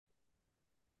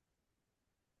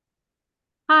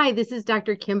Hi, this is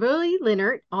Dr. Kimberly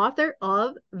Linnert, author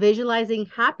of Visualizing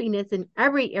Happiness in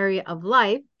Every Area of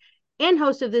Life and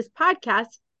host of this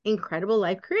podcast, Incredible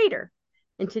Life Creator.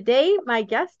 And today, my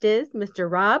guest is Mr.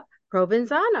 Rob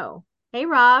Provenzano. Hey,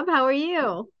 Rob, how are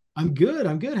you? I'm good.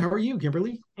 I'm good. How are you,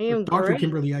 Kimberly? I Or am Dr. great.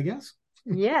 Kimberly, I guess.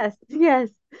 Yes, yes.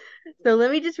 So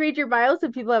let me just read your bio so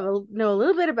people know a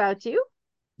little bit about you.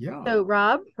 Yeah. So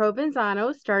Rob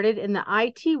Provenzano started in the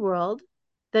IT world,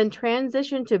 then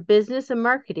transitioned to business and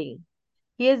marketing.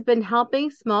 He has been helping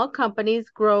small companies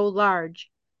grow large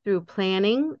through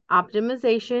planning,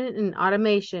 optimization, and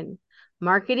automation,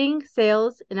 marketing,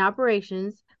 sales, and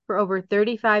operations for over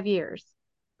 35 years.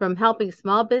 From helping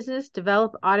small business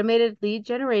develop automated lead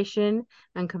generation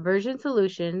and conversion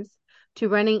solutions to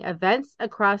running events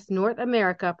across North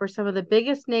America for some of the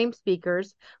biggest name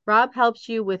speakers, Rob helps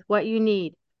you with what you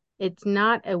need. It's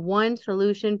not a one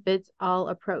solution fits all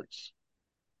approach.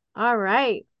 All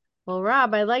right. Well,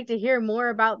 Rob, I'd like to hear more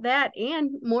about that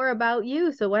and more about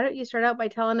you. So why don't you start out by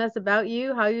telling us about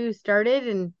you, how you started,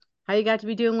 and how you got to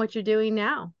be doing what you're doing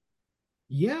now?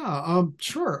 Yeah.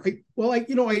 Sure.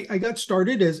 I got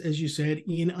started as you said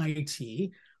in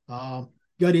IT. Uh,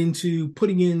 got into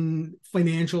putting in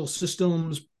financial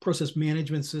systems, process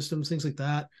management systems, things like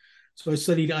that. So I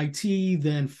studied IT,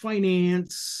 then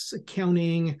finance,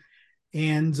 accounting,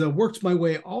 and worked my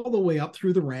way all the way up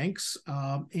through the ranks,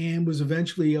 and I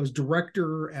was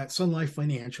director at Sun Life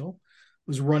Financial,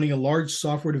 was running a large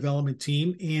software development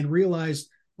team, and realized,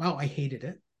 wow, I hated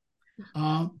it.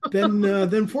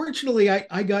 Then fortunately,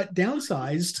 I got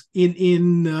downsized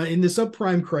in the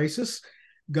subprime crisis,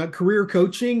 got career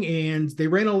coaching, and they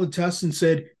ran all the tests and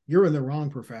said, you're in the wrong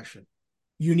profession.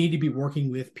 You need to be working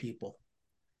with people.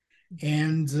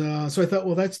 And so I thought,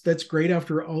 well, that's great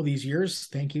after all these years.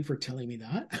 Thank you for telling me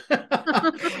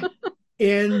that.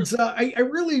 And I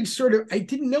really I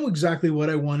didn't know exactly what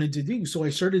I wanted to do. So I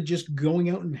started just going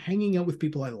out and hanging out with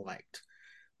people I liked.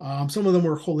 Some of them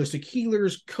were holistic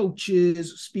healers,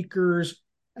 coaches, speakers.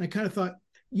 And I kind of thought,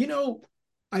 you know,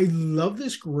 I love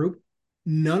this group.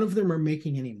 None of them are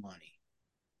making any money.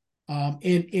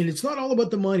 And it's not all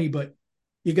about the money, but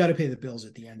you got to pay the bills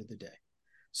at the end of the day.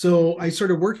 So I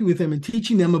started working with them and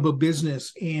teaching them about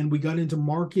business, and we got into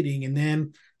marketing. And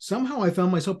then somehow I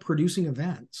found myself producing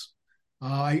events.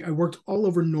 I worked all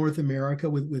over North America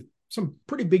with some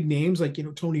pretty big names like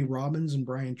Tony Robbins and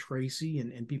Brian Tracy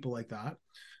and people like that.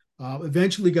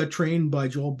 Eventually got trained by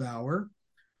Joel Bauer.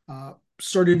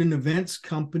 Started an events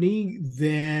company,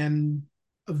 then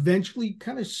eventually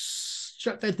kind of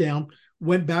shut that down.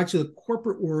 Went back to the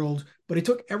corporate world, but I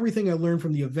took everything I learned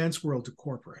from the events world to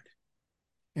corporate.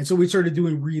 And so we started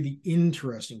doing really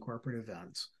interesting corporate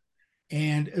events.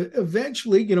 And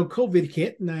eventually, COVID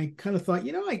hit, and I kind of thought,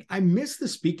 I miss the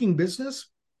speaking business,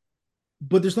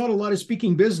 but there's not a lot of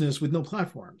speaking business with no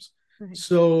platforms. Right.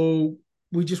 So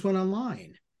we just went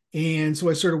online. And so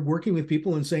I started working with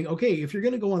people and saying, okay, if you're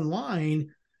going to go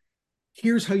online,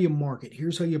 here's how you market,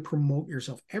 here's how you promote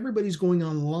yourself. Everybody's going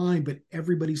online, but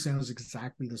everybody sounds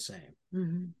exactly the same.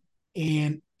 Mhm.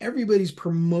 And everybody's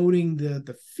promoting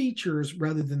the features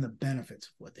rather than the benefits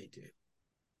of what they do.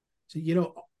 So,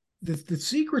 the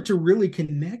secret to really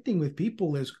connecting with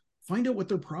people is find out what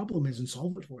their problem is and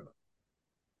solve it for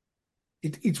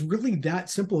them. It's really that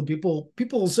simple. And people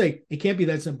will say it can't be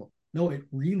that simple. No, it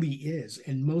really is.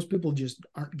 And most people just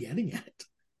aren't getting it.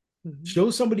 Mhm.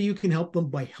 Show somebody you can help them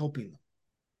by helping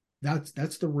them.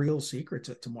 That's the real secret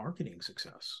to marketing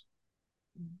success.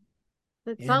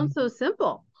 That sounds And so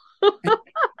simple.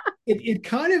 it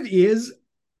kind of is,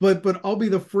 but I'll be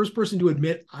the first person to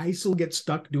admit I still get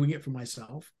stuck doing it for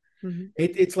myself. Mhm.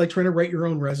 It's like trying to write your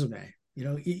own resume.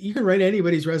 You can write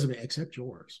anybody's resume except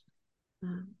yours.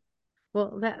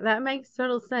 Well, that makes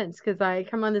total sense because I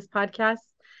come on this podcast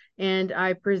and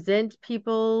I present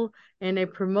people and I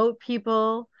promote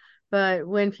people, but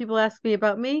when people ask me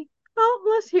about me,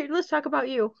 oh, let's talk about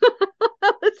you.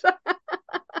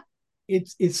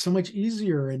 It's so much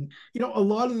easier, and a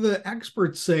lot of the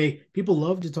experts say people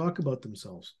love to talk about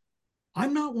themselves.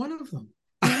 I'm not one of them.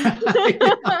 I'm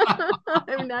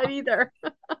not either.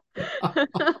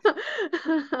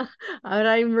 And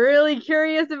I'm really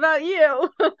curious about you.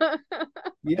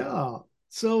 Yeah.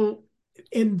 So,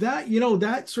 and that,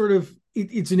 that sort of,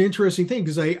 it's an interesting thing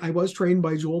because I was trained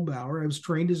by Joel Bauer. I was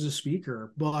trained as a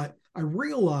speaker, but I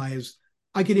realized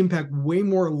I could impact way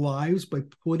more lives by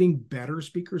putting better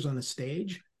speakers on a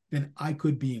stage than I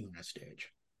could being on a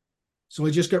stage. So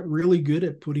I just got really good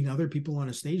at putting other people on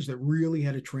a stage that really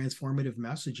had a transformative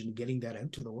message and getting that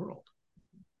out to the world.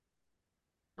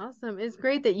 Awesome. It's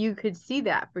great that you could see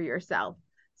that for yourself.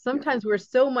 Yeah. sometimes we're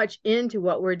so much into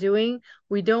what we're doing,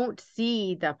 we don't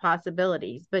see the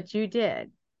possibilities, but you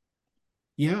did.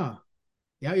 Yeah.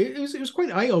 Yeah. It was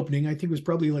quite eye opening. I think it was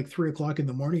probably like 3 o'clock in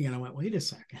the morning, and I went, wait a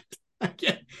second. I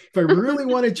can't, if I really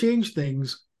want to change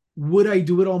things, would I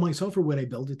do it all myself or would I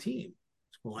build a team?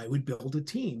 Well, I would build a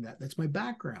team. That's my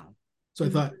background. So I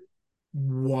thought, Mhm.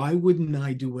 why wouldn't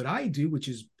I do what I do, which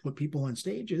is put people on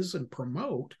stages and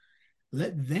promote?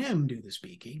 Let them do the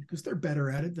speaking because they're better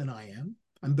at it than I am.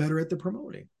 I'm better at the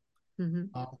promoting. Mhm.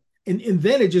 Uh, and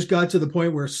then it just got to the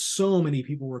point where so many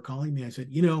people were calling me. I said,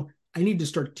 I need to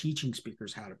start teaching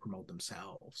speakers how to promote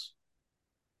themselves.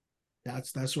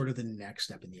 That's sort of the next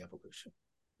step in the evolution.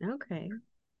 Okay.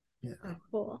 Yeah. Oh,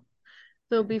 cool.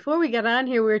 So before we got on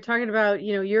here, we were talking about,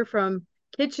 you're from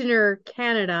Kitchener,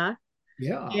 Canada.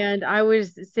 Yeah. And I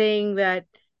was saying that,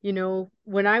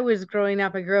 when I was growing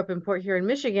up, I grew up in Port Huron,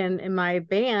 Michigan, and my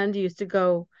band used to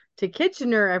go to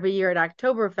Kitchener every year at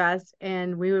Oktoberfest,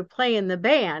 and we would play in the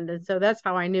band. And so that's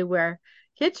how I knew where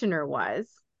Kitchener was.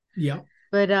 Yeah.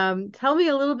 But tell me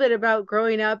a little bit about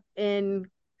growing up in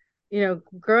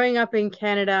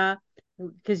Canada,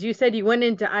 because you said you went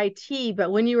into IT,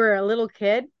 but when you were a little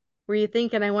kid, were you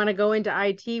thinking, I want to go into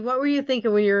IT? What were you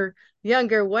thinking when you're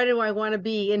younger? What do I want to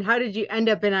be? And how did you end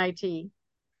up in IT?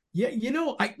 Yeah.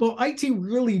 IT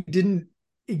really didn't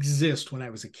exist when I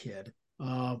was a kid.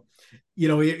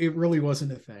 It really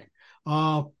wasn't a thing.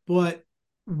 But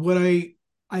what I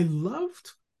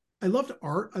loved, I loved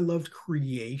art. I loved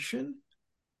creation,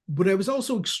 but I was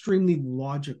also extremely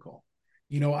logical.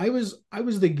 I was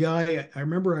the guy. I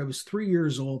remember I was 3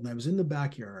 years old and I was in the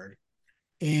backyard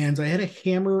and I had a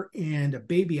hammer and a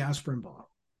baby aspirin bottle,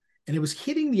 and it was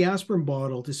hitting the aspirin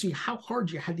bottle to see how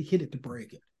hard you had to hit it to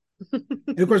break it.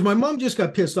 And of course, my mom just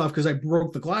got pissed off because I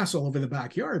broke the glass all over the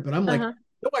backyard. But I'm like, Uh-huh.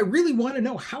 no, I really want to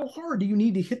know how hard do you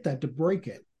need to hit that to break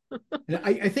it? And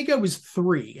I think I was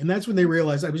 3, and that's when they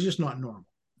realized I was just not normal.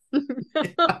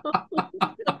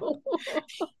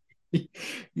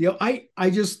 I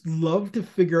just love to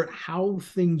figure out how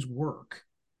things work.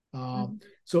 Um, Mhm.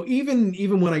 so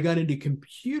even when I got into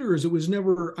computers, it was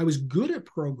never I was good at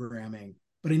programming,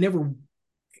 but I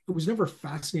was never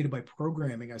fascinated by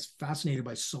programming. I was fascinated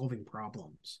by solving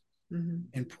problems Mhm.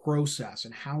 and process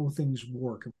and how things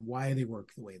work and why they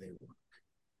work the way they work.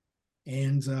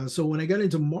 And so when I got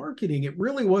into marketing, it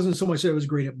really wasn't so much that I was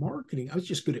great at marketing. I was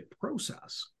just good at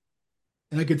process,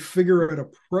 and I could figure out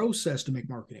a process to make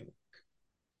marketing work.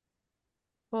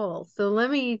 Cool. So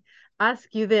let me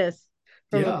ask you this.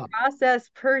 From a Yeah. process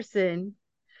person,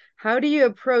 how do you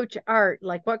approach art?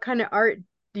 Like, what kind of art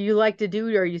do you like to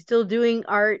do? Are you still doing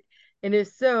art? And if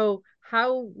so,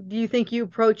 how do you think you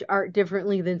approach art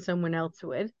differently than someone else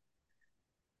would?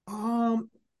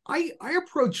 Um, I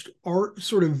approached art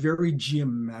sort of very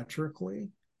geometrically.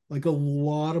 Like a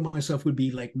lot of my stuff would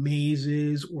be like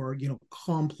mazes or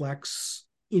complex,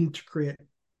 intricate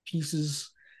pieces.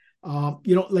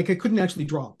 Like I couldn't actually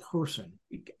draw a person.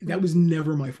 That was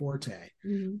never my forte.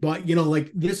 Mhm. But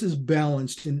like this is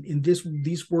balanced, and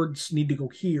these words need to go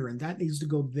here, and that needs to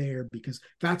go there because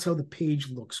that's how the page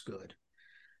looks good.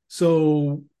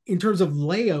 So in terms of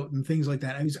layout and things like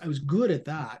that, I was good at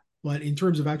that. But in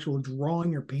terms of actual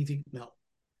drawing or painting, no,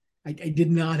 I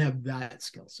did not have that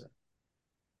skill set.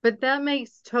 But that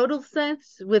makes total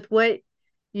sense with what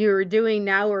you're doing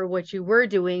now or what you were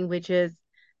doing, which is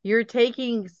you're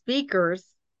taking speakers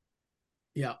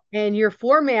Yeah, and you're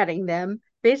formatting them.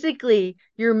 Basically,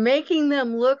 you're making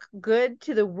them look good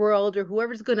to the world or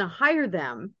whoever's going to hire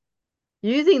them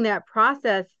using that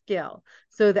process skill.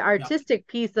 So the yeah, artistic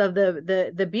piece of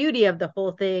the beauty of the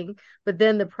whole thing, but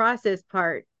then the process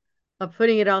part of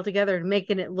putting it all together and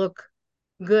making it look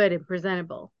good and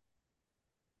presentable.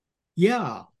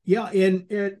 yeah. And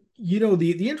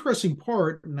the interesting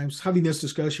part, and I was having this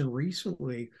discussion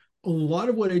recently. A lot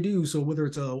of what I do, so whether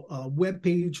it's a web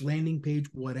page, landing page,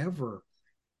 whatever,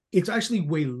 it's actually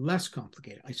way less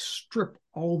complicated. I strip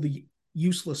all the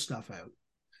useless stuff out.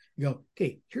 You go,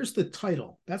 okay, here's the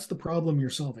title. That's the problem you're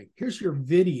solving. Here's your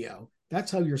video. That's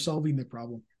how you're solving the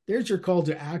problem. There's your call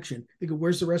to action. They go,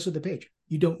 where's the rest of the page?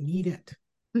 You don't need it.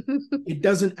 It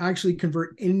doesn't actually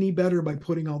convert any better by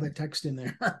putting all that text in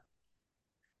there.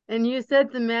 And you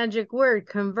said the magic word,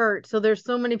 convert. So there's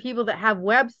so many people that have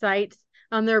websites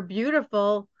and they're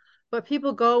beautiful, but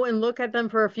people go and look at them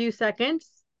for a few seconds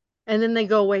and then they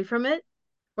go away from it,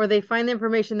 or they find the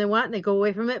information they want and they go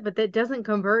away from it, but that doesn't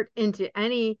convert into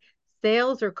any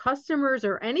sales or customers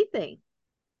or anything.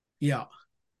 Yeah.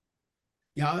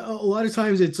 Yeah. A lot of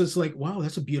times it's just like, wow,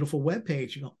 that's a beautiful web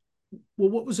page. You go, well,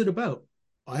 what was it about?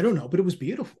 I don't know, but it was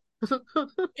beautiful.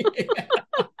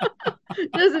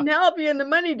 Doesn't help you in the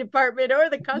money department or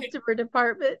the customer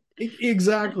department.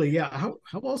 Exactly. Yeah. How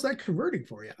well is that converting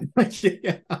for you?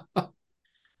 Yeah.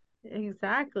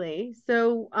 Exactly.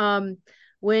 So,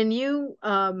 when you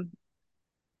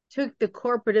took the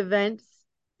corporate events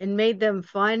and made them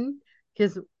fun,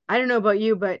 because I don't know about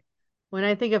you, but when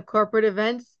I think of corporate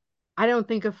events, I don't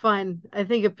think of fun. I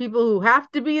think of people who have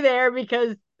to be there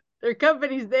because their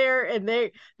company's there and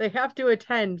they have to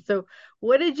attend. So,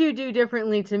 what did you do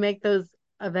differently to make those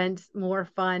events more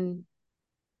fun?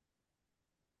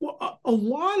 Well, a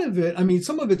lot of it, I mean,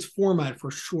 some of it's format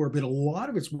for sure, but a lot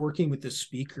of it's working with the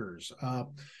speakers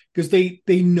because they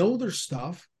know their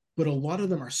stuff, but a lot of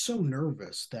them are so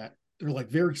nervous that they're like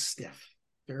very stiff,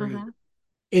 very, Uh-huh.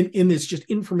 and it's just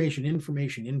information,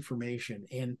 information, information.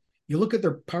 And you look at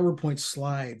their PowerPoint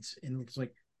slides, and it's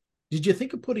like, did you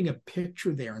think of putting a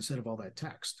picture there instead of all that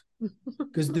text?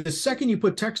 Because the second you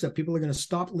put text up, people are going to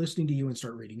stop listening to you and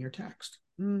start reading your text.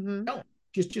 Mm-hmm. No,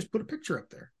 just put a picture up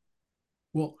there.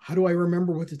 Well, how do I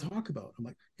remember what to talk about? I'm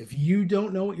like, if you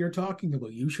don't know what you're talking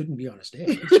about, you shouldn't be on a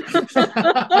stage.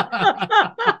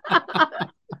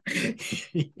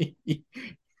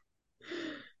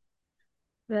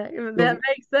 That So,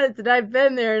 makes sense. And I've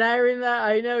been there and I remember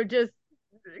I know just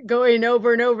going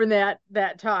over and over in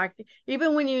that talk.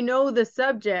 Even when you know the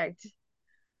subject,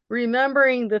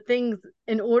 remembering the things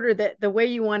in order that the way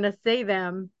you want to say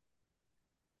them,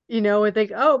 and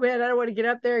think, oh man, I don't want to get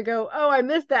up there and go, oh, I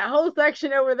missed that whole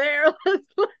section over there.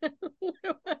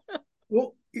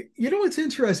 well, you know what's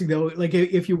interesting though? Like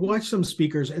if you watch some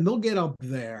speakers and they'll get up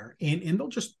there and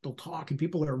they'll talk and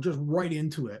people are just right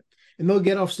into it and they'll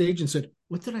get off stage and said,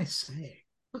 "What did I say?"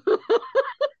 Because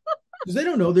they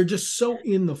don't know, they're just so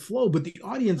in the flow, but the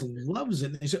audience loves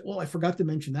it. And they say, "Well, I forgot to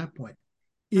mention that point."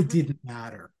 It Uh-huh. didn't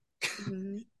matter.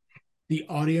 Hmm. The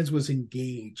audience was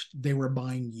engaged. They were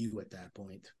buying you at that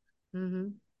point. Hmm.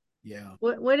 Yeah.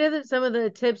 What are some of the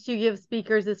tips you give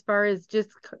speakers as far as just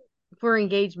for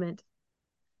engagement?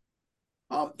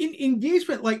 In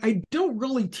engagement, like I don't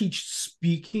really teach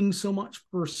speaking so much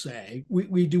per se.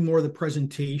 We do more of the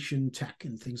presentation tech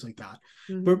and things like that.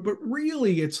 Hmm. But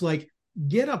really, it's like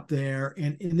get up there,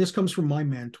 and this comes from my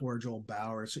mentor Joel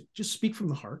Bowers. Just speak from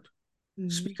the heart. Hmm.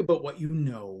 Speak about what you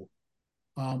know,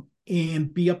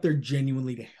 and be up there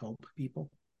genuinely to help people.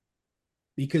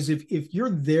 Because if you're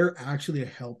there actually to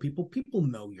help people, people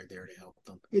know you're there to help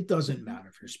them. It doesn't Hmm. matter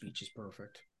if your speech is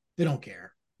perfect. They don't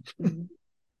care. Hmm.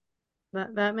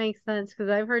 That makes sense because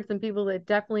I've heard some people that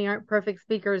definitely aren't perfect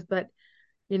speakers, but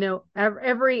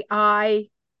every eye,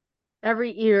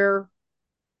 every ear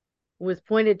was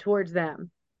pointed towards them.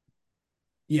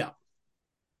 Yeah.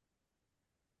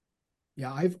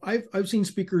 Yeah, I've seen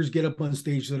speakers get up on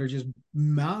stage that are just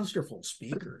masterful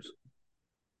speakers,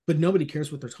 but nobody cares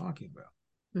what they're talking about.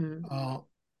 Hmm.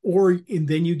 Or and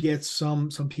then you get some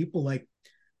people like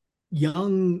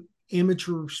young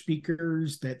amateur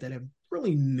speakers that have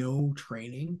really no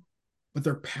training, but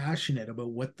they're passionate about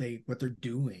what they're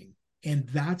doing, and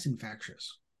that's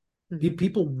infectious. Hmm.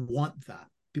 People want that.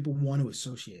 People want to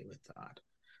associate with that.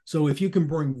 So if you can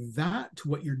bring that to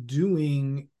what you're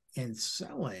doing and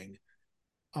selling,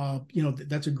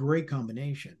 that's a great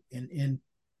combination. And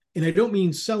I don't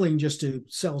mean selling just to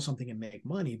sell something and make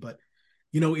money, but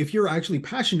if you're actually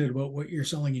passionate about what you're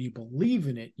selling and you believe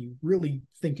in it, you really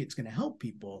think it's going to help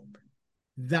people,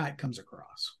 that comes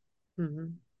across, Hmm.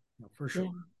 for Yeah,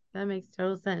 sure. that makes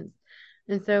total sense.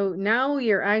 And so now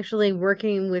you're actually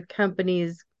working with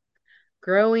companies,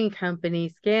 growing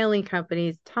companies, scaling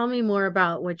companies. Tell me more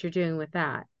about what you're doing with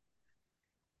that.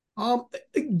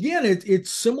 Again,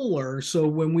 it's similar. So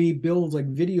when we build like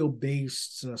video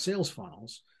based sales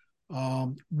funnels,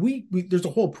 we there's a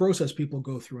whole process people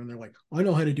go through, and they're like, I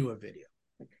know how to do a video.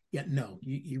 Yeah, no,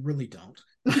 you really don't.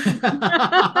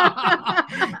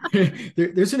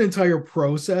 There's an entire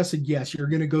process, and yes, you're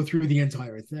going to go through the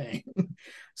entire thing.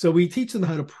 So we teach them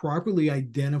how to properly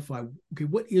identify, okay,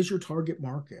 what is your target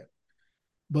market?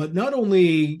 But not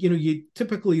only, you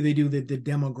typically they do the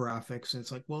demographics, and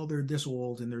it's like, well, they're this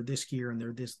old and they're this here and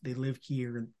they live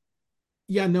here. And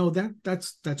yeah, no,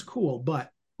 that's cool.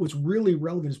 But what's really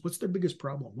relevant is what's their biggest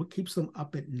problem? What keeps them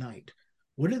up at night?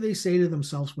 What do they say to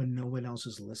themselves when no one else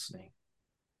is listening?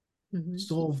 Hmm.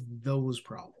 Solve those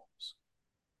problems.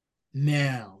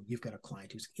 Now you've got a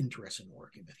client who's interested in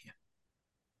working with you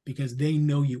because they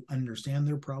know you understand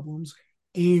their problems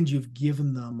and you've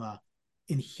given them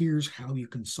and here's how you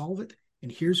can solve it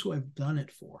and here's who I've done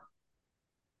it for.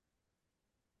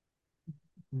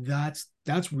 That's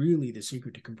really the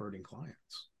secret to converting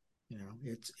clients.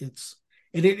 It's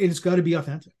and it's got to be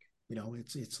authentic.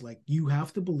 It's like you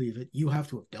have to believe it, you have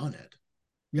to have done it,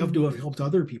 You have to Mhm. have helped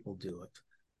other people do it.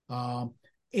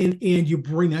 And you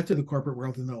bring that to the corporate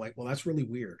world, and they're like, well, that's really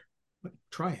weird. But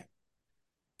try it.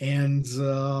 And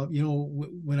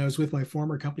when I was with my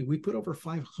former company, we put over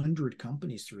 500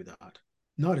 companies through that.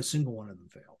 Not a single one of them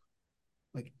failed.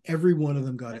 Like every one of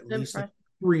them got That's at least a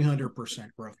impressive.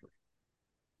 300% growth rate.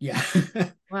 Yeah.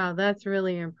 Wow, that's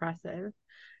really impressive.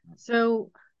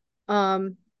 So,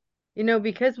 um,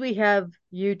 because we have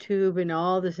YouTube and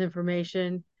all this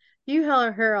information, you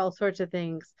hear all sorts of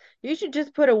things. You should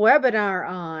just put a webinar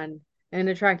on and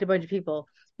attract a bunch of people.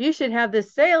 You should have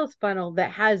this sales funnel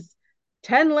that has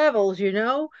 10 levels,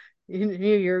 your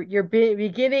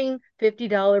beginning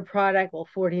 $50 product, well,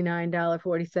 $49,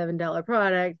 $47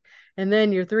 product, and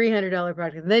then your $300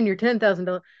 product, and then your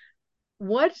 $10,000.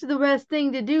 What's the best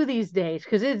thing to do these days?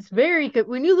 Because it's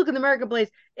when you look in the marketplace,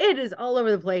 it is all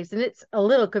over the place and it's a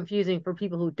little confusing for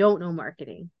people who don't know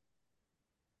marketing.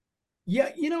 Yeah,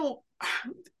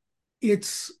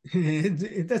 it's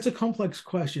that's a complex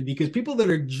question because people that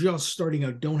are just starting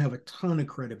out don't have a ton of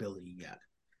credibility yet.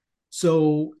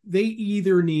 So they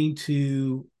either need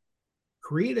to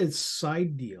create a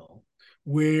side deal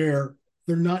where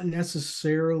they're not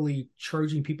necessarily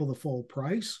charging people the full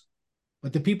price,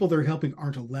 but the people they're helping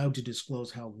aren't allowed to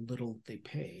disclose how little they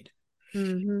paid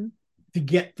Mm-hmm. to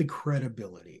get the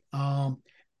credibility.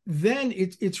 Then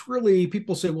it's really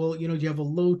people say, well, do you have a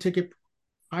low ticket,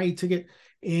 high ticket?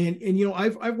 And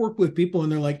I've worked with people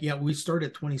and they're like, yeah, we start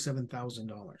at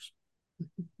 $27,000.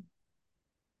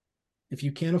 If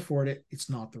you can't afford it, it's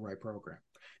not the right program.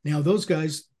 Now those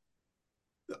guys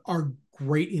are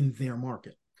great in their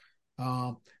market.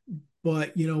 Uh,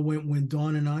 but when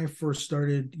Dawn and I first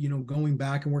started, going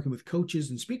back and working with coaches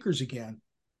and speakers again,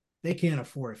 they can't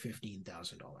afford a $15,000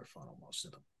 funnel, most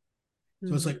of them.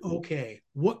 So it's like, Mm-hmm. okay,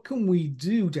 what can we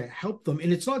do to help them?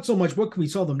 And it's not so much what can we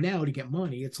sell them now to get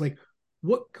money. It's like,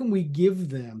 what can we give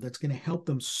them that's going to help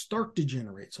them start to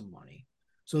generate some money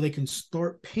so they can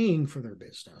start paying for their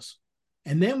business?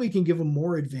 And then we can give them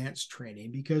more advanced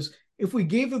training because if we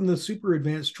gave them the super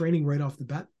advanced training right off the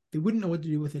bat, they wouldn't know what to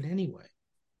do with it anyway.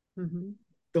 Mm-hmm.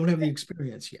 Don't have the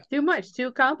experience yet. Too much,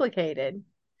 too complicated.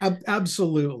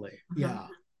 Absolutely. Uh-huh. Yeah.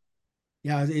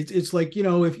 Yeah, it's like,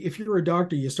 if you're a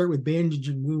doctor, you start with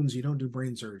bandaging wounds, you don't do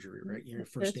brain surgery, right? Your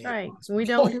first That's day at right. We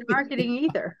don't hospital. do marketing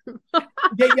either.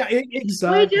 Yeah, yeah, We just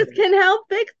exactly. can help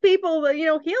fix people,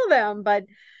 heal them, but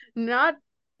not,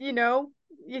 you know,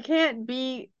 you can't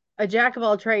be a jack of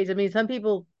all trades. I mean, some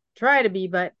people try to be,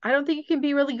 but I don't think you can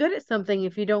be really good at something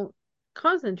if you don't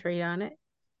concentrate on it.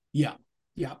 Yeah,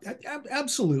 yeah,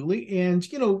 absolutely. And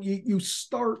you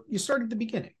start at the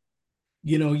beginning.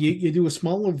 You do a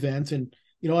small event, and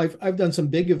I've done some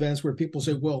big events where people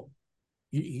say, well,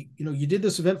 you did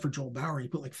this event for Joel Bauer, you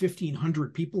put like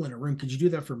 1,500 people in a room. Could you do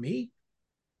that for me?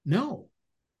 No.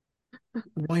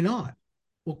 Why not?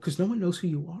 Well, because no one knows who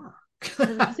you are. I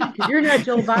was gonna say, because you're not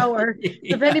Joel Bauer.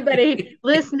 If Yeah, anybody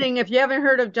listening, if you haven't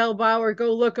heard of Joel Bauer,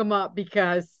 go look him up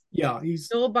because yeah, he's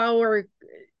Joel Bauer,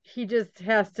 he just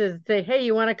has to say, "Hey,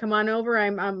 you want to come on over?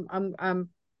 I'm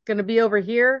gonna be over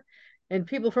here," and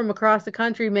people from across the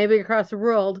country, maybe across the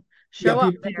world, yeah. show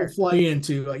up People there. fly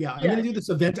into yeah. I'm going to Yes, do this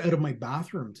event out of my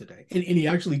bathroom today, and he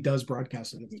actually does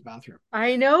broadcast it in his bathroom.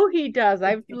 I know he does.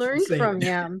 I've It's learned insane. from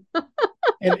him.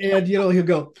 And he'll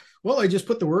go, well, I just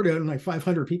put the word out, and like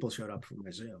 500 people showed up from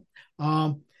my Zoom.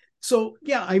 So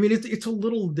yeah, I mean it's a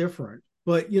little different,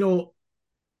 but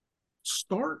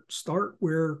start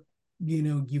where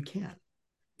you can.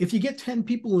 If you get 10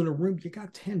 people in a room, you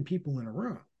got 10 people in a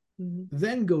room. Mhm.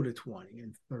 Then go to 20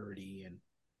 and 30,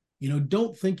 and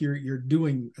don't think you're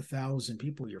doing 1,000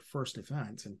 people your first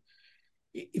event. And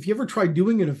if you ever try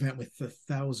doing an event with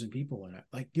 1,000 people in it,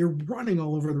 like you're running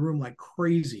all over the room like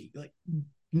crazy. Like,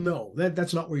 no,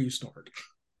 that's not where you start.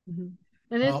 Mhm.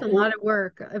 And it's a lot Or of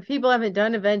work. If people haven't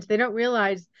done events, they don't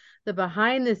realize the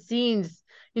behind the scenes.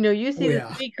 You oh see the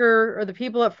yeah, speaker or the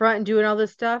people up front and doing all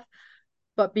this stuff,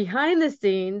 but behind the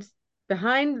scenes,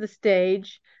 behind the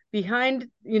stage, behind,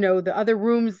 the other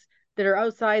rooms that are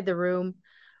outside the room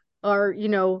are,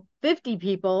 50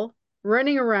 people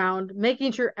running around,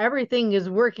 making sure everything is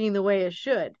working the way it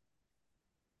should.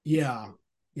 yeah,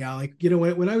 yeah. Like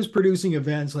when I was producing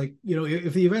events, like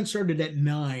if the event started at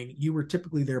 9, you were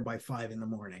typically there by 5 in the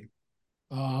morning,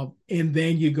 and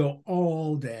then you go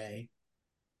all day,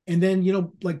 and then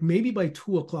like maybe by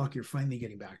 2 o'clock you're finally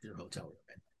getting back to your hotel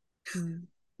room.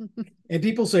 Mm. And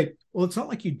people say, well, it's not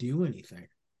like you do anything,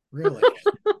 really.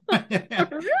 So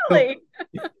Really?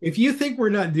 if you think we're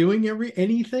not doing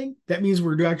anything, that means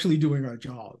we're actually doing our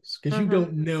jobs because you Uh-huh.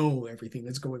 don't know everything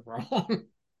that's going wrong.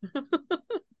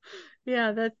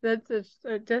 Yeah,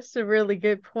 just a really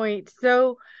good point.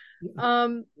 So, Yeah.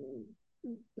 um,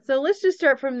 so let's just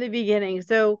start from the beginning.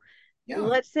 So, Yeah.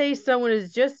 let's say someone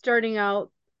is just starting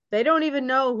out. They don't even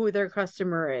know who their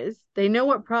customer is. They kind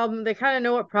of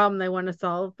know what problem they want to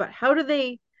solve, but how do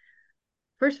they,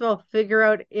 first of all, figure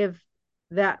out if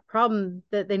that problem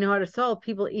that they know how to solve,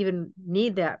 people even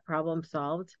need that problem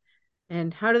solved?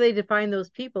 And how do they define those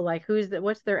people? Like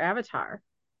what's their avatar?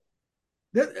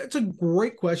 That's a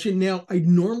great question. Now, I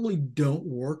normally don't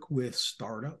work with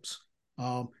startups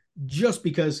um, just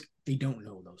because they don't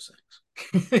know those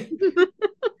things.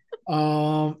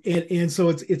 And so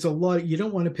it's a lot. You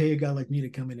don't want to pay a guy like me to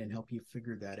come in and help you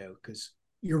figure that out because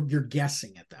you're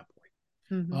guessing at that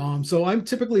point. Hmm. So I'm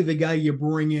typically the guy you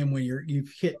bring in when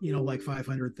you've hit like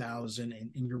 500,000 and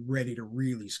you're ready to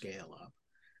really scale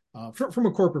up from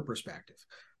a corporate perspective.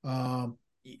 Um,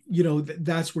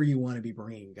 that's where you want to be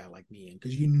bringing a guy like me in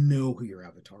because you know who your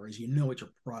avatar is, you know what your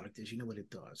product is, you know what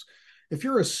it does. If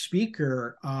you're a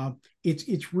speaker,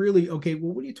 it's really okay.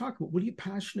 Well, what do you talk about? What are you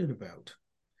passionate about?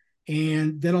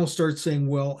 And then I'll start saying,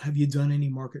 well, have you done any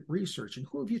market research? And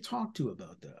who have you talked to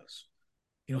about this?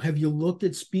 Have you looked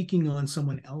at speaking on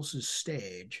someone else's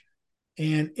stage?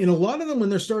 And in a lot of them, when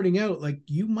they're starting out, like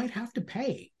you might have to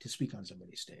pay to speak on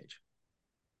somebody's stage.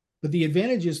 But the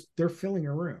advantage is they're filling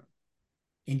a room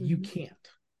and you Hmm. can't.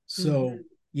 Hmm. So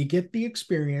you get the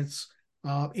experience.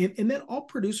 And then all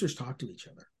producers talk to each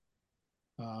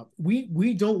other.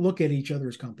 We don't look at each other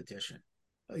as competition.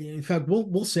 In fact,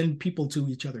 we'll send people to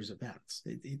each other's events.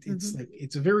 It's Hmm. like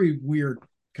it's a very weird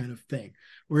kind of thing.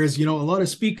 Whereas a lot of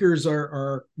speakers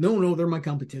are no, they're my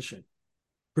competition.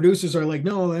 Producers are like,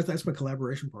 no, that's my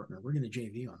collaboration partner. We're going to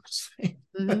JV on this thing.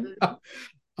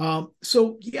 Hmm.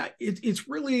 So yeah, it's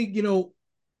really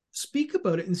speak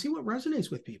about it and see what resonates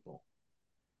with people.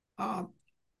 Um,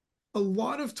 a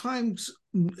lot of times,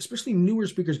 especially newer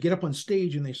speakers, get up on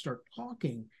stage and they start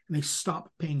talking and they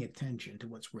stop paying attention to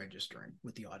what's registering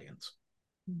with the audience.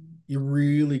 You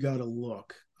really got to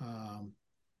look.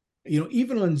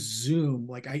 Even on Zoom,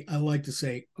 like I like to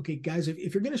say, okay, guys,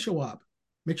 if you're going to show up,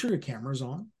 make sure your camera's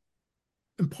on.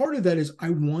 And part of that is I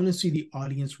want to see the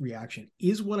audience reaction.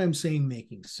 Is what I'm saying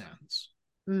making sense?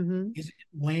 Hmm. Is it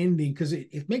landing? Because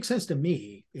it makes sense to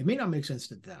me. It may not make sense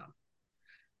to them.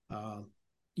 Uh,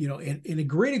 and a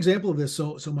great example of this.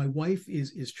 So my wife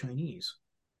is Chinese.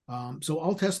 So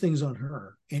I'll test things on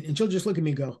her, and she'll just look at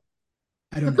me and go,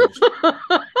 I don't understand.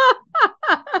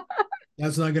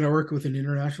 That's not going to work with an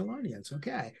international audience.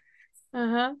 Okay.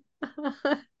 Uh-huh.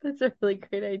 That's a really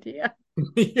great idea.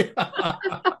 Yeah.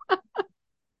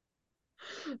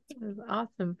 That's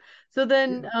awesome. So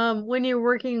then, when you're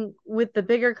working with the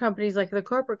bigger companies, like the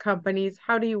corporate companies,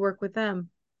 how do you work with them?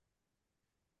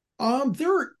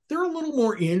 They're a little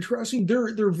more interesting.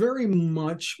 They're very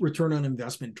much return on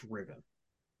investment driven.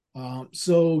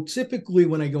 So typically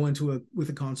when I go into a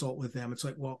consult with them, it's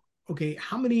like, well, okay,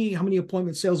 how many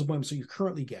sales appointments are you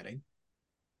currently getting?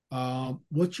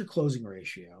 What's your closing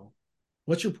ratio?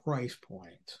 What's your price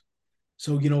point?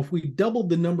 So, if we doubled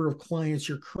the number of clients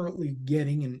you're currently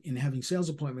getting and having sales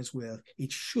appointments with,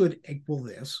 it should equal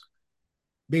this.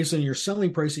 Based on your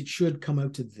selling price, it should come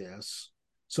out to this.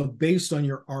 So, based on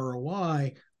your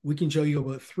ROI, we can show you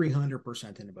about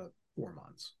 300% in about 4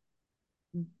 months.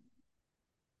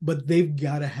 But they've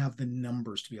got to have the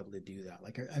numbers to be able to do that.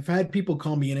 Like I've had people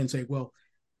call me in and say, "Well,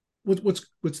 what's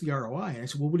the ROI?" And I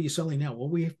said, "Well, what are you selling now?" Well,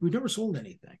 we've never sold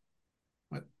anything.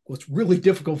 Like, well, it's really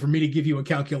difficult for me to give you a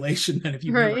calculation that if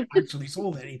you've never Right. actually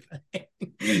sold anything.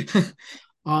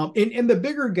 And the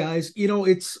bigger guys,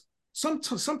 it's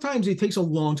sometimes it takes a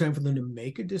long time for them to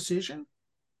make a decision.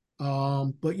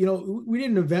 But we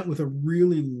did an event with a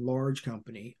really large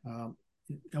company.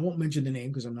 I won't mention the name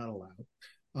because I'm not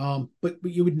allowed. But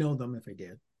you would know them if I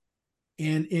did.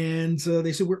 And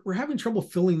they said we're having trouble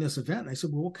filling this event. And I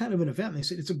said, well, what kind of an event? And they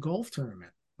said it's a golf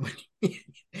tournament.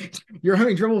 You're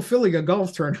having trouble filling a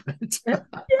golf tournament.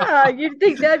 Yeah, you'd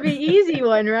think that'd be easy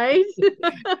one, right?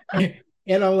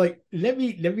 And I'm like, let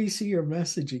me see your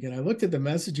messaging. And I looked at the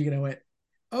messaging and I went,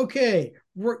 okay,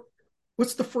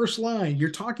 what's the first line?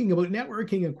 You're talking about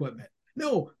networking equipment.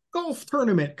 No, golf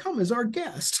tournament. Come as our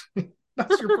guest.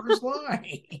 That's your first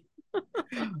line.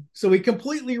 So we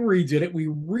completely redid it. We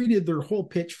redid their whole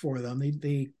pitch for them.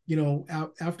 They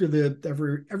after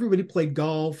everybody played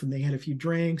golf and they had a few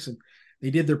drinks and they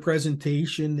did their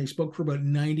presentation. They spoke for about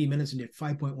 90 minutes and did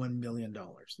 $5.1 million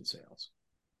in sales.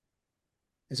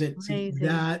 I said, see, Amazing.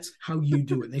 that's how you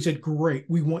do it. And they said, great.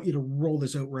 We want you to roll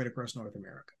this out right across North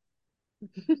America.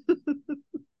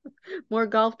 More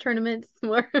golf tournaments,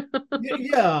 more.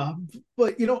 Yeah,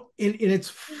 but and it's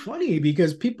funny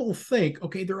because people think,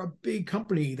 okay, they're a big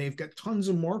company, they've got tons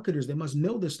of marketers, they must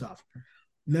know this stuff.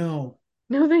 No,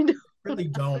 No, they don't. really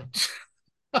don't.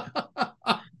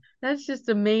 That's just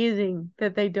amazing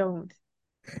that they don't.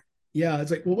 Yeah,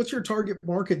 it's like, well, what's your target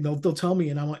market? And they'll tell me,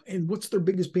 and I went, and what's their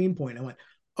biggest pain point? I went,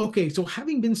 okay, so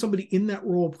having been somebody in that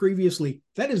role previously,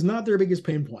 that is not their biggest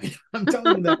pain point. I'm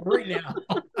telling you that right now.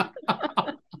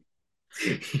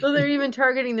 So they're even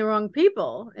targeting the wrong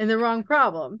people and the wrong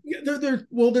problem. Yeah, they're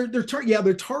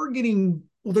targeting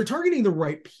the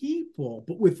right people,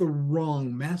 but with the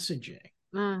wrong messaging.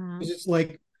 Uh-huh. Because it's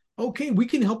like, okay, we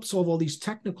can help solve all these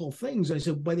technical things. I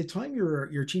said, by the time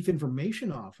you're chief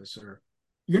information officer,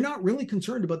 you're not really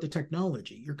concerned about the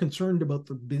technology. You're concerned about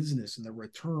the business and the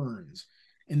returns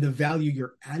and the value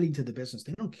you're adding to the business.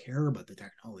 They don't care about the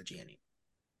technology anymore.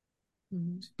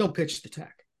 Mhm. Don't pitch the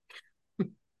tech,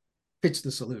 pitch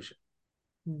the solution.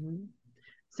 Mhm.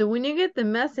 So when you get the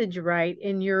message right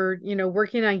and you're,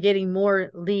 working on getting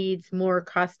more leads, more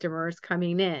customers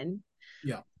coming in,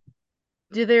 Yeah.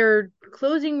 do their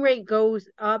closing rate goes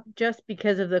up just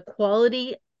because of the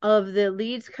quality of the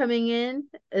leads coming in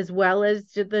as well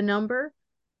as the number?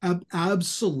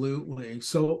 Absolutely.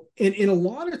 So, and a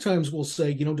lot of times we'll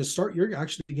say, to start, you're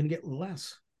actually going to get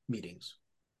less meetings,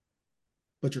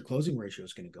 but your closing ratio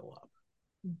is going to go up.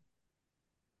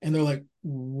 And they're like,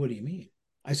 what do you mean?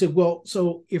 I said, well,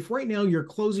 so if right now your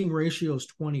closing ratio is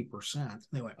 20%,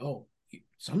 they went, oh,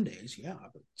 some days, yeah,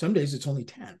 but some days it's only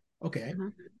 10. Okay. Uh-huh.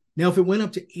 Now, if it went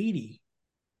up to 80,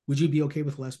 would you be okay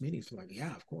with less meetings? They're like,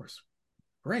 yeah, of course.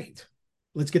 Great.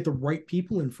 Let's get the right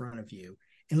people in front of you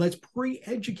and let's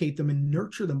pre-educate them and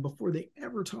nurture them before they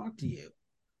ever talk to you.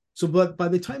 So, but by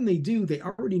the time they do, they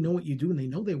already know what you do and they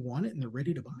know they want it and they're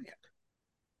ready to buy it.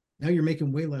 Now you're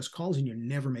making way less calls and you're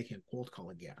never making a cold call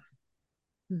again.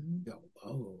 Mhm. You go,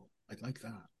 oh, I'd like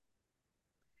that.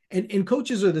 And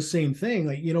coaches are the same thing.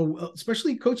 Like,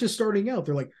 especially coaches starting out,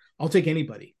 they're like, I'll take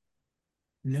anybody.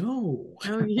 No,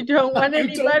 No, you don't want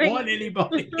you don't anybody. want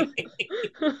anybody.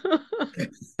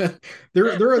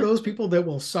 There are those people that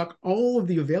will suck all of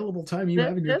the available time you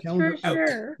have in your That's for calendar out.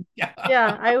 sure. Yeah.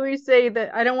 Yeah, I always say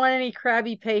that I don't want any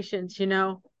crabby patients.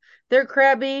 They're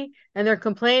crabby and they're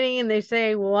complaining and they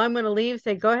say, "Well, I'm going to leave."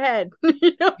 Say, "Go ahead."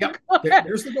 Yep. Go ahead.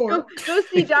 There's the Go door. go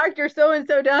see Doctor so and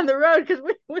so down the road because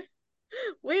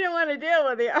we don't want to deal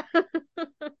with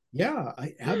you. Yeah,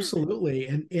 absolutely.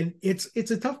 And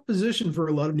it's a tough position for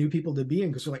a lot of new people to be in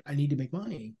because they're like, I need to make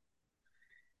money.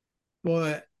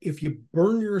 But if you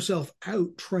burn yourself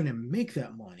out trying to make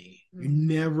that money, you're Mhm.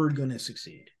 never going to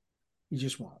succeed. You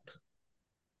just won't.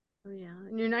 Oh, yeah,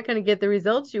 and you're not going to get the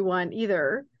results you want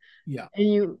either. Yeah.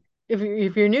 And if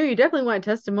you're new, you definitely want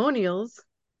testimonials.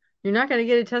 You're not going to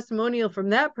get a testimonial from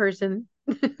that person.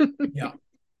 Yeah. Yeah.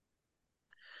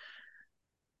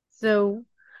 So,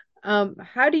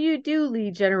 how do you do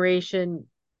lead generation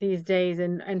these days,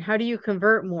 and how do you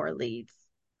convert more leads?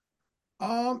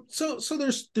 So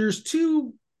there's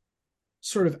two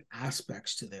sort of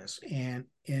aspects to this, and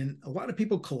a lot of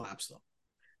people collapse them.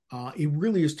 It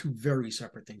really is two very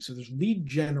separate things. So there's lead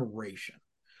generation,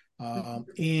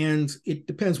 and it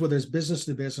depends whether it's business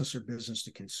to business or business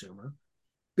to consumer.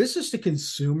 Business to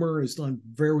consumer is done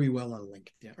very well on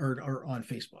LinkedIn or on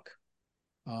Facebook.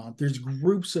 There's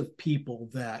groups of people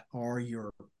that are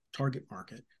your target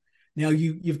market. Now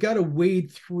you've got to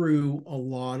wade through a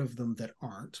lot of them that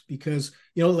aren't because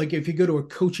like if you go to a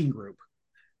coaching group,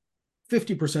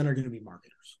 50% are going to be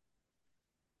marketers.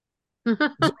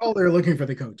 They're all there looking for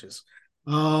the coaches.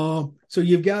 So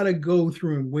you've got to go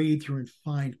through and wade through and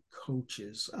find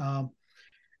coaches. A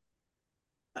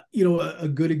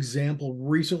good example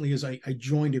recently is I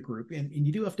joined a group and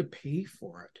you do have to pay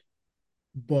for it,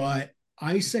 but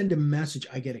I send a message,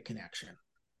 I get a connection.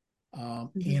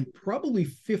 Mhm. And probably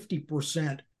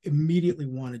 50% immediately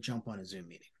want to jump on a Zoom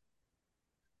meeting.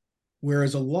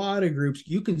 Whereas a lot of groups,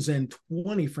 you can send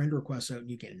 20 friend requests out and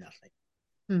you get nothing.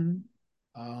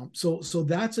 Mhm. So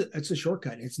it's a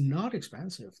shortcut. It's not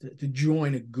expensive to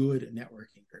join a good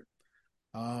networking group.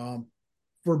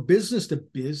 For business to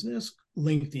business,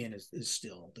 LinkedIn is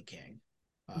still the king.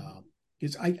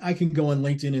 Because I can go on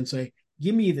LinkedIn and say,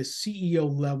 give me the CEO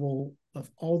level of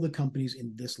all the companies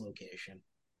in this location.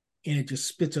 And it just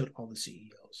spits out all the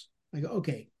CEOs. I go,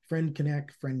 okay, friend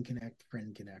connect, friend connect,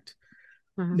 friend connect.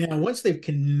 Uh-huh. Now, once they've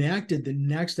connected, the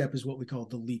next step is what we call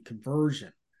the lead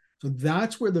conversion. So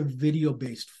that's where the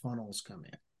video-based funnels come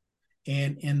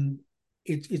in. And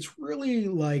it's really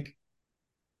like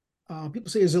people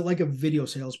say, is it like a video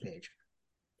sales page?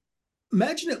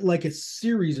 imagine it like a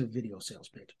series of video sales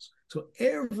pages. So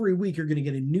every week you're going to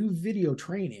get a new video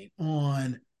training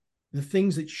on the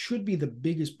things that should be the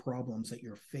biggest problems that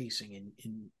you're facing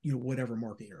in whatever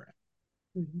market you're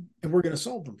in. Mhm. And we're going to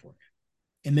solve them for you.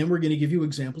 And then we're going to give you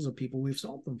examples of people we've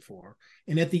solved them for.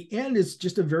 And at the end, it's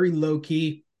just a very low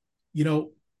key, you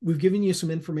know, we've given you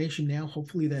some information now.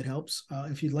 Hopefully that helps.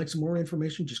 If you'd like some more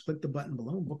information, just click the button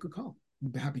below and book a call.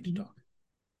 We'd be happy to Mhm. talk.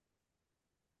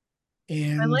 I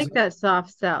And like that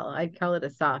soft sell. I'd call it a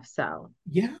soft sell.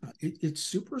 yeah, it's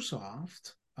super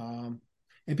soft.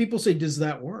 And people say, does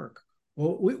that work?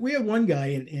 Well, we had one guy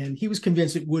and he was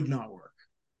convinced it would not work.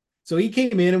 So he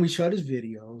came in and we shot his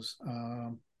videos.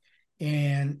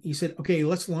 And he said, okay,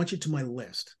 let's launch it to my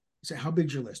list. I said, how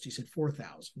big's your list? He said,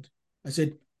 4,000. I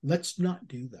said, let's not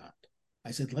do that. I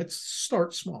said, let's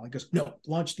start small. He goes, no,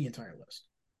 launch the entire list.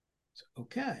 I said,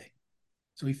 okay.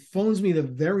 So he phones me the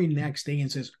very next day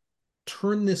and says,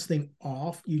 turn this thing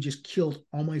off. You just killed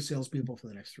all my salespeople for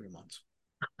the next 3 months.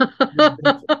 And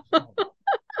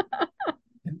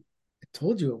I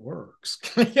told you it works.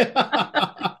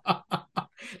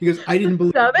 He goes, I didn't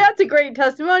believe So it. that's a great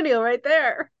testimonial right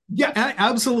there. Yeah,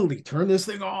 absolutely. Turn this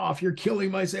thing off. You're killing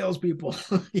my salespeople.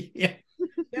 Yeah.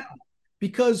 Yeah.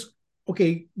 Because,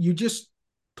 okay, you just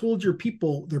told your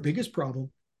people their biggest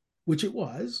problem, which it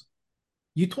was.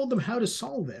 You told them how to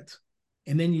solve it,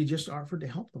 and then you just offered to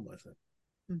help them with it.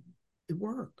 Mhm. It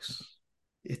works.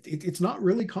 It's not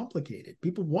really complicated.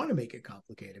 People want to make it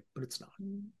complicated, but it's not.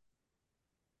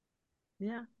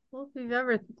 Yeah. Well, if you've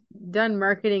ever done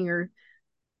marketing or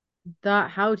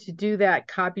thought how to do that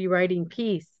copywriting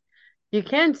piece, you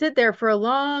can sit there for a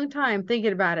long time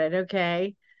thinking about it.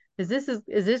 Okay, is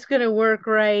this going to work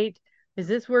right? Is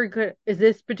this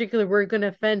particular word going to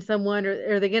offend someone,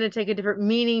 or are they going to take a different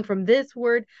meaning from this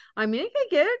word? I mean, it can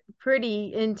get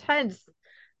pretty intense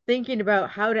thinking about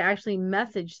how to actually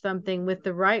message something with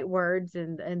the right words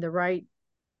and the right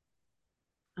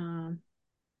um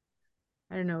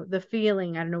I don't know, the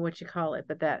feeling, I don't know what you call it,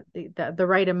 but the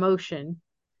right emotion.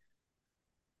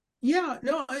 Yeah,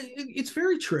 no, it's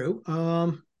very true.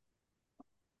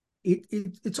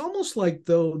 It's almost like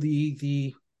though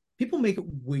the people make it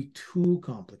way too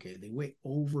complicated. They way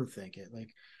overthink it. Like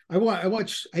I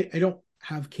watch. I don't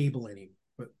have cable anymore,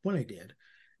 but when I did,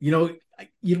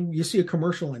 you see a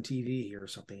commercial on TV or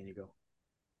something, and you go,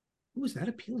 "Who is that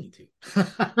appealing to?"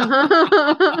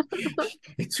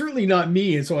 It's certainly not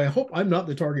me, and so I hope I'm not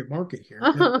the target market here.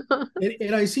 But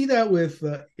and I see that with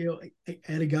I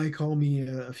had a guy call me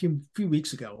a few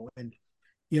weeks ago, and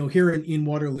here in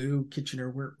Waterloo, Kitchener,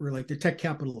 we're like the tech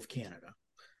capital of Canada.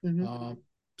 Mhm. Um,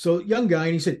 so young guy,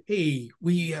 and he said, "Hey,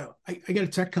 I got a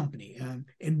tech company,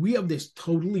 and we have this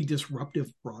totally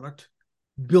disruptive product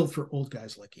built for old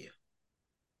guys like you."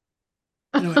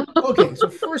 And I went, "Okay, so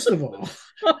first of all,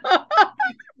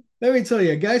 let me tell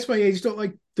you, guys my age don't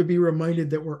like to be reminded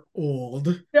that we're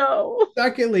old. No.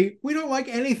 Secondly, we don't like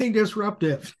anything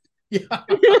disruptive. Yeah,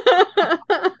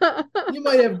 you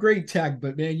might have great tech,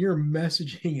 but man, your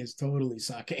messaging is totally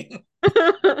sucking."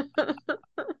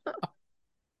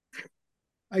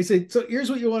 I said, so here's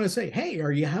what you want to say. Hey, are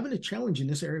you having a challenge in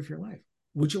this area of your life?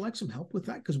 Would you like some help with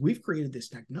that? Because we've created this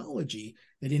technology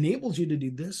that enables you to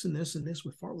do this and this and this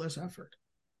with far less effort.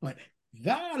 But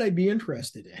that I'd be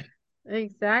interested in.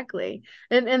 Exactly.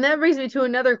 And that brings me to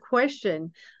another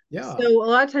question. Yeah. So a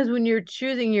lot of times when you're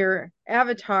choosing your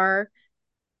avatar,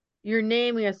 you're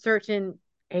naming a certain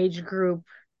age group,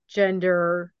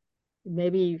 gender,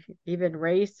 maybe even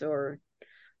race or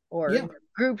Yeah.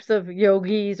 groups of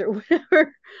yogis or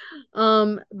whatever.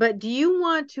 But do you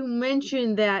want to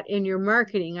mention that in your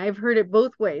marketing? I've heard it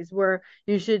both ways, where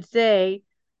you should say,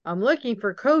 I'm looking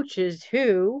for coaches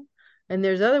who, and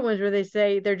there's other ones where they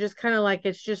say they're just kind of like,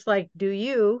 it's just like, do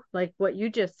you, like what you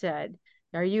just said?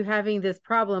 Are you having this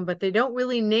problem? But they don't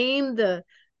really name the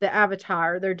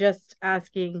avatar. They're just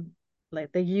asking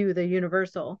like the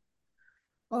universal.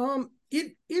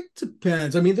 It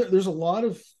depends. I mean, there's a lot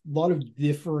of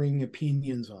differing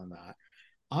opinions on that.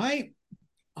 I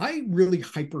I really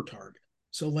hyper target.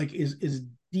 So like is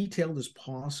detailed as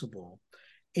possible.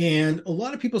 And a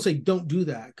lot of people say don't do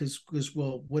that because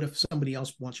well, what if somebody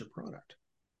else wants your product?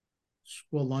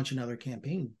 We'll launch another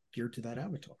campaign geared to that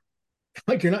avatar.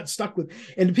 Like you're not stuck with,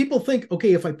 and people think,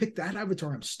 okay, if I pick that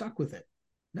avatar, I'm stuck with it.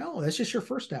 No, that's just your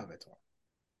first avatar.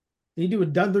 You do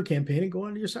another campaign and go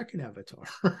on to your second avatar.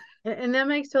 And that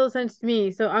makes total sense to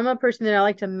me. So I'm a person that I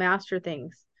like to master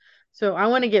things. So I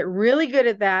want to get really good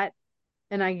at that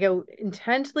and I go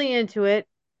intensely into it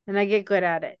and I get good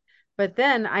at it. But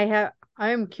then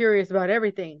I'm curious about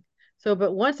everything. So,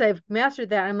 but once I've mastered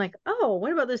that, I'm like, oh,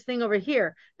 what about this thing over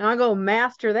here? Now I'll go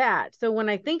master that. So when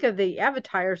I think of the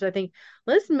avatars, I think,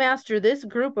 let's master this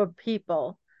group of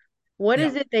people. What Yeah,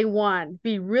 is it they want?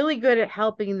 Be really good at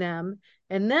helping them.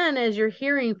 And then as you're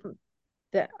hearing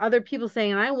the other people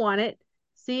saying, I want it,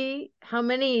 see how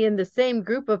many in the same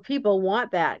group of people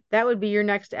want that. That would be your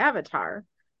next avatar.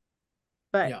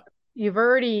 But yeah, you've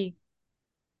already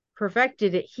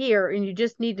perfected it here and you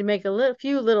just need to make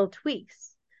few little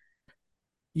tweaks.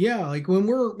 yeah. Like when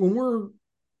we're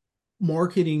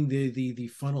marketing the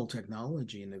funnel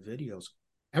technology in the videos,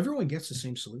 everyone gets the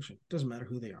same solution. It doesn't matter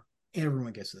who they are.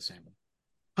 Everyone gets the same one.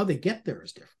 How they get there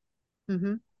is different,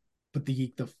 Hmm. but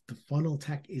the funnel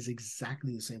tech is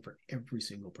exactly the same for every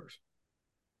single person.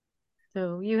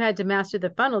 So you had to master the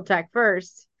funnel tech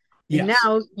first, and Yes.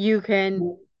 now you can.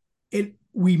 Well, and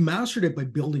we mastered it by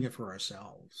building it for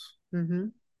ourselves. Hmm.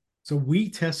 So we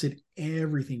tested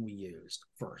everything we used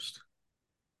first.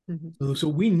 Hmm. So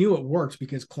we knew it works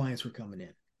because clients were coming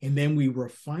in. And then we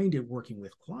refined it working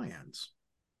with clients.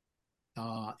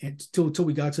 Until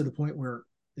we got to the point where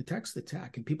the tech's the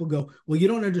tech, and people go, well, you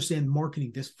don't understand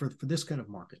marketing this for this kind of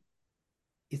market.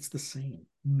 It's the same.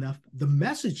 The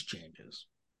message changes,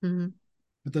 Hmm.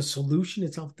 but the solution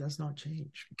itself does not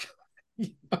change.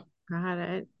 Got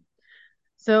it.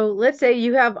 So let's say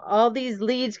you have all these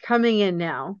leads coming in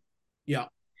now, Yeah.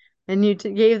 and you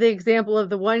gave the example of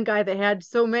the one guy that had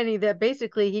so many that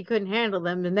basically he couldn't handle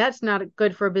them, and that's not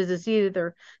good for a business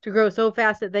either to grow so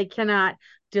fast that they cannot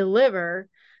deliver.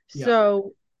 Yeah.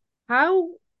 So how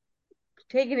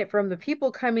taking it from the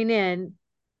people coming in,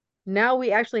 now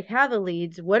we actually have the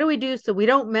leads. What do we do so we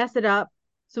don't mess it up?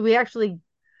 So we actually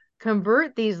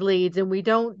convert these leads and we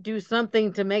don't do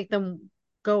something to make them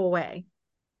go away.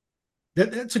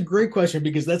 That's a great question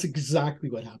because that's exactly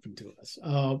what happened to us.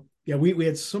 Yeah, we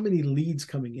had so many leads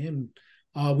coming in.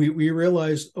 We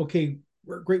realized, okay,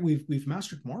 we're great. We've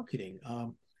mastered marketing.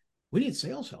 We need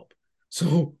sales help.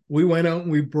 So we went out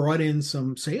and we brought in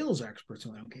some sales experts.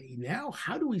 And went, okay, now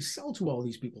how do we sell to all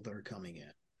these people that are coming in?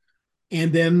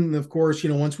 And then, of course,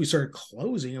 once we started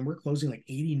closing, and we're closing like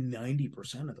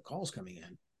 80-90% of the calls coming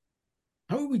in,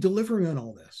 how are we delivering on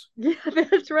all this? Yeah,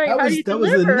 that's right. that How do was you that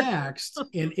was the deliver? next,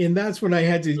 and that's when I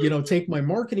had to take my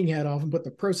marketing hat off and put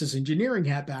the process engineering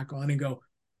hat back on and go,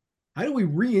 how do we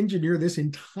re-engineer this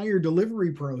entire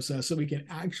delivery process so we can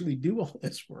actually do all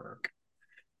this work?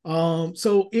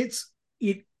 So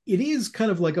it is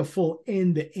kind of like a full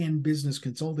end-to-end business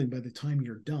consulting by the time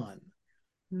you're done.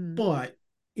 Hmm. But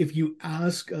if you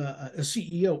ask a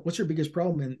CEO, what's your biggest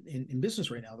problem in business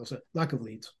right now? They'll say lack of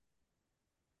leads.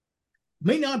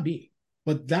 May not be,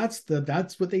 but that's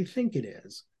what they think it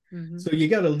is. Hmm. So you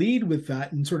got to lead with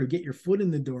that and sort of get your foot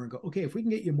in the door and go, okay, if we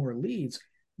can get you more leads,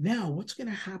 now what's going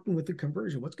to happen with the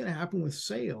conversion? What's going to happen with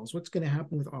sales? What's going to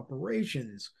happen with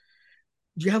operations?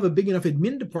 Do you have a big enough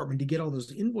admin department to get all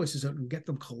those invoices out and get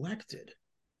them collected?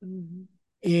 Hmm.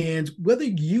 And whether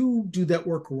you do that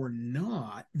work or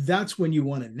not, that's when you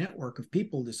want a network of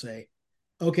people to say,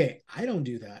 okay, I don't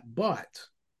do that, but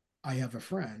I have a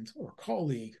friend or a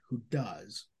colleague who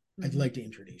does. I'd Hmm. like to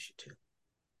introduce you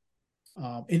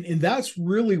to. And that's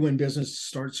really when business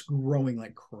starts growing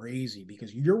like crazy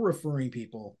because you're referring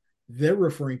people, they're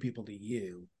referring people to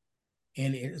you.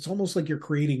 And it's almost like you're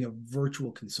creating a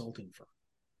virtual consulting firm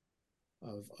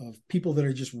of people that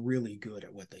are just really good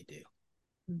at what they do.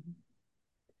 Hmm.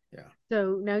 Yeah.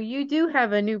 So now you do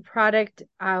have a new product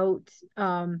out,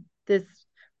 this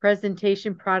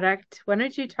presentation product. Why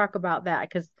don't you talk about that?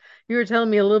 Because you were telling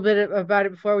me a little bit about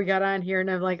it before we got on here, and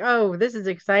I'm like, oh, this is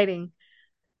exciting.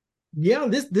 Yeah,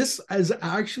 this is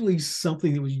actually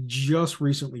something that was just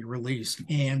recently released.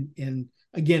 And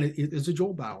again, it's a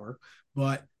Joel Bauer,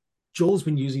 but Joel's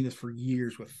been using this for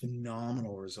years with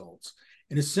phenomenal results.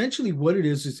 And essentially what it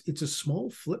is it's a small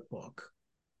flip book,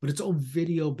 but it's all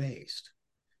video based.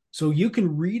 So you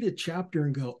can read a chapter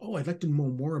and go, oh, I'd like to know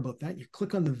more about that. You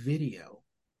click on the video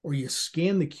or you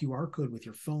scan the QR code with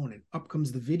your phone and up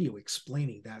comes the video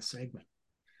explaining that segment.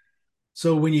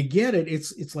 So when you get it,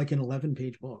 it's like an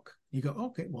 11-page book. You go,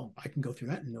 okay, well, I can go through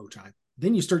that in no time.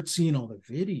 Then you start seeing all the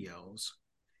videos.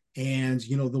 And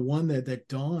the one that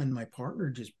Don, my partner,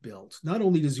 just built, not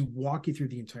only does he walk you through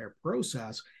the entire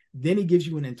process, then he gives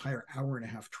you an entire hour and a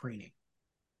half training,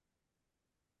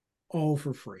 all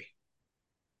for free.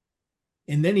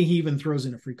 And then he even throws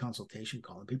in a free consultation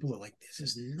call. And people are like, this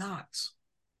is nuts.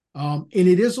 And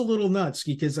it is a little nuts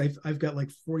because I've got like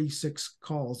 46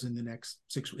 calls in the next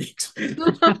 6 weeks.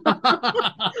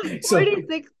 So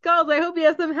 46 calls. I hope you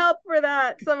have some help for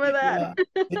that, some of that.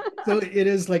 yeah. So it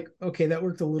is like, okay, that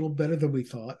worked a little better than we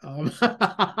thought.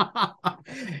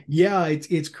 Yeah,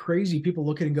 it's crazy. People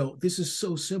look at it and go, this is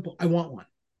so simple. I want one.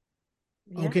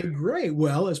 Yeah. Okay, great.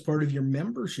 Well, as part of your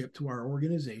membership to our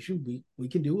organization, we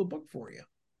can do a book for you.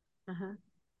 Uh-huh.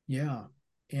 Yeah.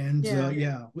 And Yeah.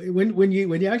 yeah, when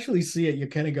you actually see it, you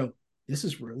kind of go, this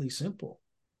is really simple.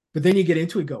 But then you get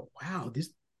into it, go, wow, this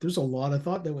there's a lot of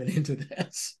thought that went into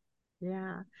this.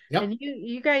 Yeah. Yep. And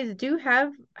you guys do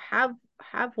have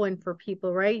one for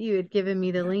people, right? You had given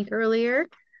me the Yeah. link earlier.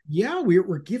 Yeah,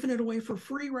 we're giving it away for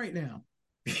free right now.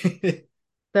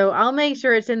 So I'll make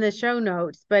sure it's in the show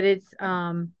notes, but it's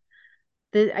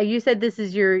you said this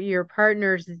is your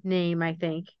partner's name, I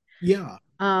think. Yeah.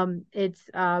 It's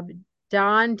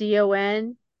Don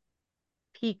Picula.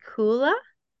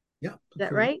 Yeah. Is that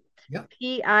Cool. right? Yep.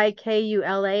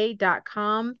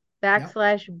 Picula.com Yep.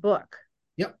 /book.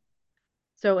 Yep.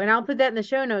 So, and I'll put that in the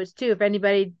show notes too if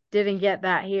anybody didn't get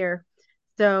that here.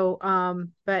 So,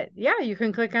 but yeah, you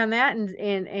can click on that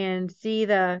and see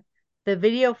the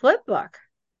video flip book.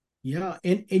 Yeah.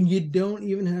 And you don't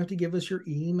even have to give us your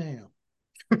email.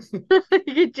 You can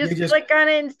You just just click on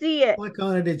it and see it. click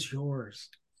on it, it's yours.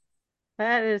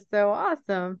 That is so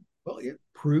awesome. Well, it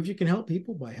proves you can help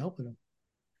people by helping them.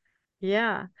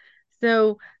 Yeah.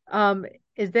 So,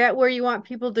 is that where you want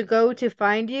people to go to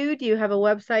find you? Do you have a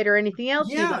website or anything else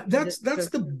you'd Yeah, like them to that's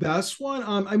go the to? best one.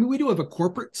 I mean, we do have a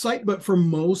corporate site, but for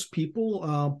most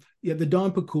people, yeah, the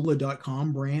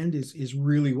donpacula.com brand is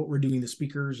really what we're doing the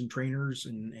speakers and trainers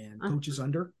and Uh, coaches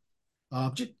under.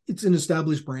 It's an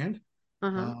established brand.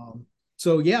 uh-huh.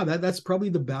 So yeah, that's probably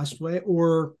the best way.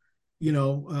 Or, you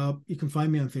can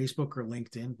find me on Facebook or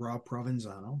LinkedIn, Rob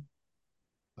Provenzano.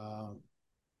 Uh,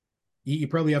 you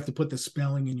probably have to put the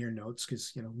spelling in your notes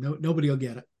because nobody will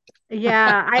get it.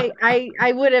 Yeah,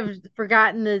 I would have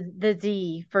forgotten the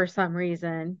Z for some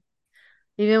reason.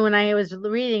 Even when I was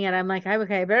reading it, I'm like,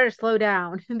 okay, I better slow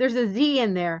down. There's a Z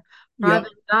in there. Yep.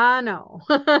 Provenzano.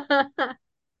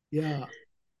 Yeah.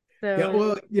 Yeah, So,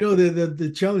 well,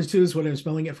 the challenge too is when I'm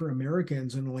spelling it for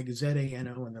Americans and like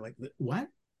Zano, and they're like, "What?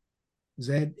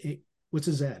 Z? What's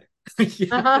a Z?"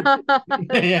 Yeah, right, that's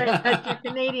your yeah,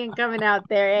 Canadian coming out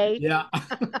there, yeah,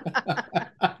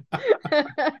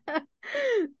 eh?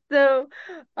 So,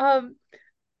 um,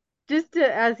 just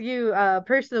to ask you a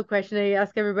personal question, I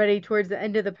ask everybody towards the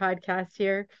end of the podcast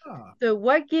here. Ah, So,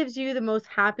 what gives you the most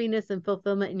happiness and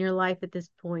fulfillment in your life at this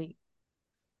point?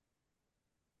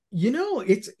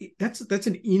 that's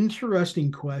an interesting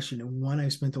question and one I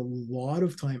spent a lot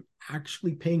of time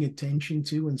actually paying attention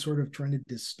to and sort of trying to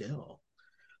distill.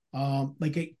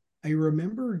 Like I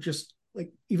remember just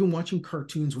like even watching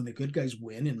cartoons when the good guys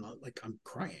win and like I'm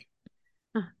crying.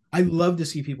 I love to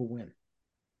see people win.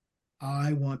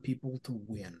 I want people to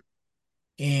win.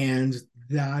 And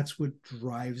that's what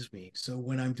drives me. So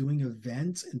when I'm doing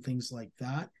events and things like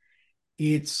that,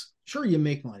 it's sure you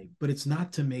make money, but it's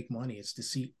not to make money. It's to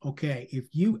see, okay, if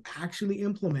you actually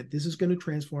implement, this is going to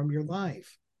transform your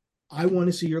life. I want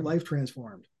to see your life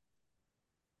transformed.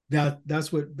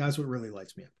 That's what really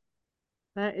lights me up.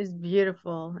 That is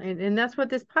beautiful. And that's what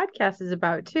this podcast is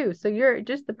about too. So you're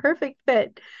just the perfect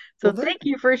fit. So Well, thank thank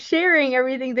you. you for sharing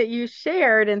everything that you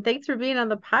shared and thanks for being on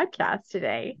the podcast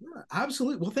today. Yeah,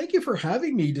 absolutely. Well, thank you for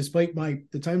having me, despite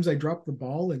the times I dropped the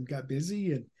ball and got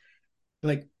busy and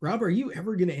like, Rob, are you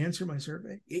ever going to answer my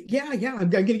survey? Yeah, yeah,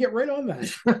 I'm going to get right on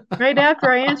that. Right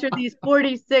after I answer these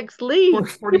 46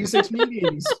 leads. 46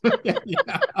 meetings. Yeah,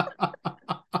 yeah.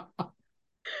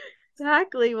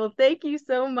 Exactly. Well, thank you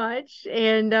so much.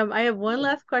 And I have one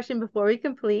last question before we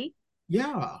complete.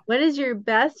 Yeah. What is your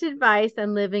best advice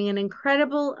on living an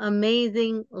incredible,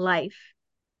 amazing life?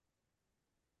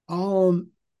 Um,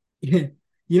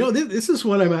 this is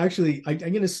what I'm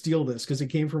going to steal this because it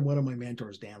came from one of my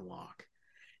mentors, Dan Locke.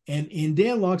 And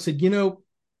Dan Locke said,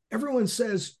 everyone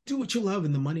says, do what you love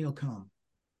and the money will come.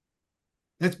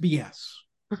 That's BS.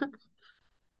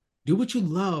 Do what you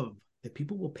love that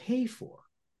people will pay for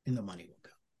and the money will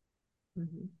come.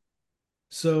 Mhm.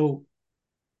 So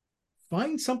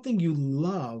find something you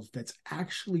love that's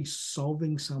actually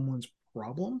solving someone's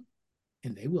problem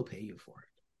and they will pay you for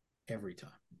it every time.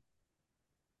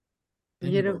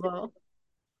 Then you go, Beautiful.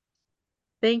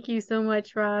 Thank you so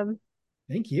much, Rob.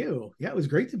 thank you. Yeah, it was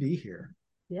great to be here.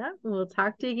 Yeah, we'll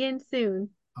talk to you again soon.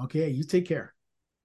 Okay, you take care.